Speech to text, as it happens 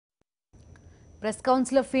Press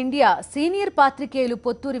council of India senior పాత్రికేయులు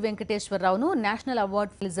పొత్తూరి వెంకటేశ్వర రావును national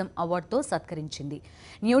award ఫిలిజం అవార్డుతో సత్కరించింది.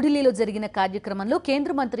 న్యూఢిల్లీలో జరిగిన కార్యక్రమంలో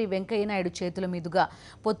కేంద్ర మంత్రి వెంకయ్య నాయుడు చేతుల మీదుగా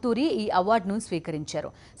పొత్తూరి ఈ అవార్డును స్వీకరించారు.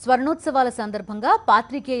 స్వర్ణోత్సవాల సందర్భంగా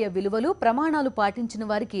పాత్రికేయ విలువలు, ప్రమాణాలు పాటించిన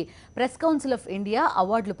వారికి ప్రెస్ కౌన్సిల్ ఆఫ్ ఇండియా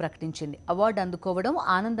అవార్డులు ప్రకటించింది. అవార్డు అందుకోవడం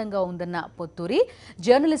ఆనందంగా ఉందన్న పొత్తూరి,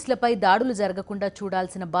 జర్నలిస్టులపై దాడులు జరగకుండా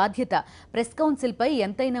చూడాల్సిన బాధ్యత ప్రెస్ కౌన్సిల్పై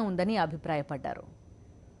ఎంతైనా ఉందని అభిప్రాయపడ్డారు.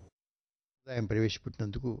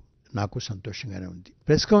 ప్రవేశపెట్టినందుకు నాకు సంతోషంగానే ఉంది.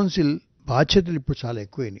 ప్రెస్ కౌన్సిల్ బాధ్యతలు ఇప్పుడు చాలా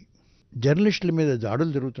ఎక్కువైనాయి. జర్నలిస్టుల మీద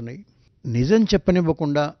దాడులు జరుగుతున్నాయి. నిజం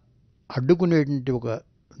చెప్పనివ్వకుండా అడ్డుకునేటువంటి ఒక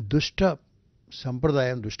దుష్ట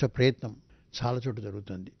సంప్రదాయం, దుష్ట ప్రయత్నం చాలా చోట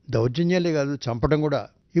జరుగుతుంది. దౌర్జన్యాలే కాదు, చంపడం కూడా.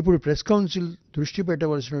 ఇప్పుడు ప్రెస్ కౌన్సిల్ దృష్టి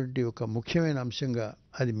పెట్టవలసినటువంటి ఒక ముఖ్యమైన అంశంగా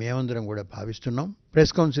అది మేమందరం కూడా భావిస్తున్నాం.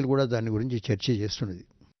 ప్రెస్ కౌన్సిల్ కూడా దాని గురించి చర్చ చేస్తున్నది.